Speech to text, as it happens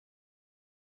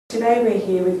Today we're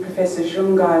here with Professor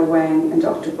Xungai Wang and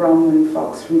Dr. Bronwyn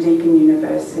from Deakin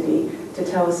University to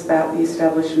tell us about the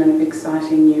establishment of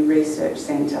exciting new research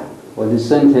centre. Well, the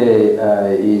centre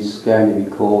is going to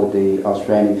be called the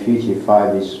Australian Future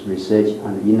Fibres Research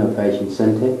and Innovation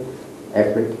Centre,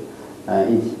 AFFRIC.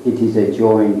 It is a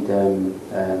joint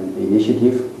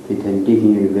initiative between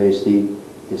Deakin University,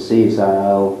 the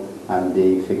CSIRO and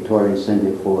the Victorian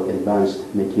Centre for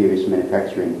Advanced Materials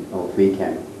Manufacturing, or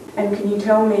VCAMM. And can you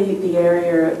tell me the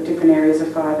different areas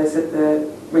of fibres that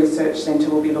the research centre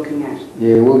will be looking at?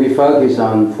 Yeah, we'll be focused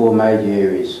on four major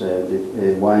areas.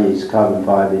 One is carbon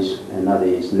fibres, another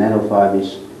is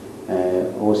nanofibres,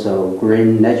 also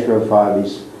green natural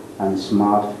fibres and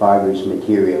smart fibrous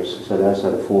materials. So those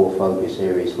are the four focus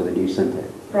areas for the new centre.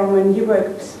 Bronwyn, you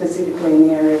work specifically in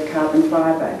the area of carbon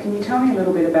fibre. Can you tell me a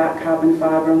little bit about carbon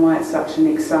fibre and why it's such an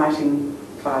exciting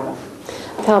fibre?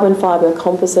 Carbon fibre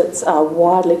composites are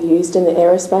widely used in the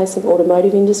aerospace and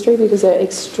automotive industry because they're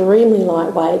extremely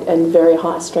lightweight and very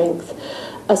high strength.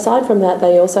 Aside from that,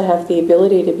 they also have the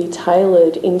ability to be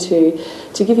tailored to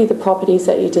give you the properties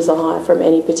that you desire from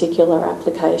any particular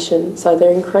application. So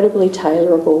they're incredibly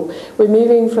tailorable. We're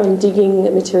moving from digging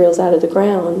materials out of the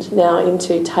ground now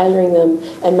into tailoring them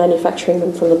and manufacturing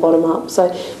them from the bottom up.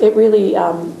 So it really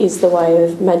is the way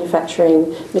of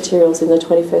manufacturing materials in the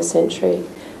 21st century.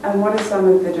 And what are some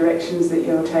of the directions that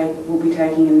will be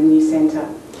taking in the new centre?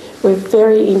 We're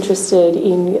very interested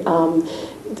in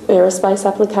aerospace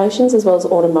applications as well as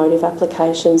automotive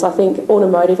applications. I think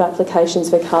automotive applications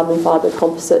for carbon fibre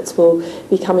composites will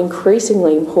become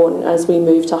increasingly important as we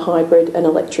move to hybrid and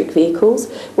electric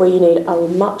vehicles, where you need a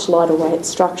much lighter weight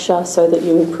structure so that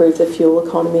you improve the fuel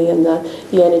economy and the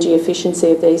energy efficiency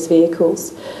of these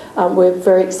vehicles. We're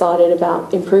very excited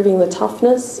about improving the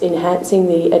toughness, enhancing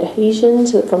the adhesion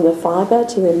from the fibre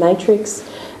to the matrix,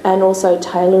 and also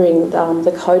tailoring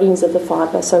the coatings of the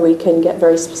fibre so we can get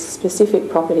very specific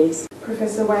properties.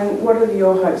 Professor Wang, what are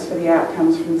your hopes for the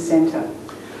outcomes from the centre?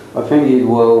 I think it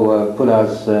will put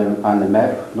us on the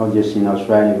map, not just in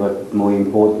Australia but more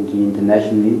importantly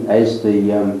internationally, as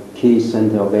the key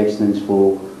centre of excellence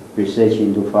for research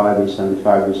into fibres and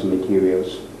fibrous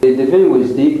materials. The thing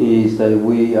with Deakin is that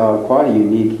we are quite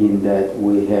unique in that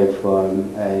we have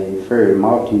a very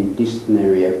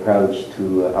multidisciplinary approach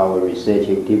to our research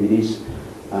activities,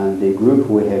 and the group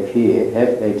we have here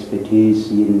have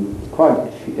expertise in quite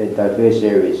diverse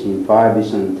areas, in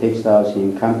fibres and textiles,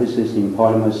 in composites, in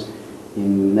polymers,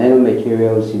 in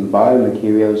nanomaterials, in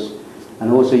biomaterials,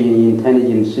 and also in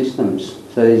intelligent systems.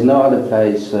 So there's no other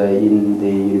place in the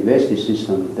university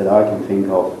system that I can think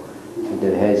of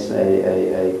that has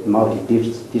a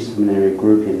multidisciplinary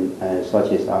grouping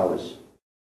such as ours.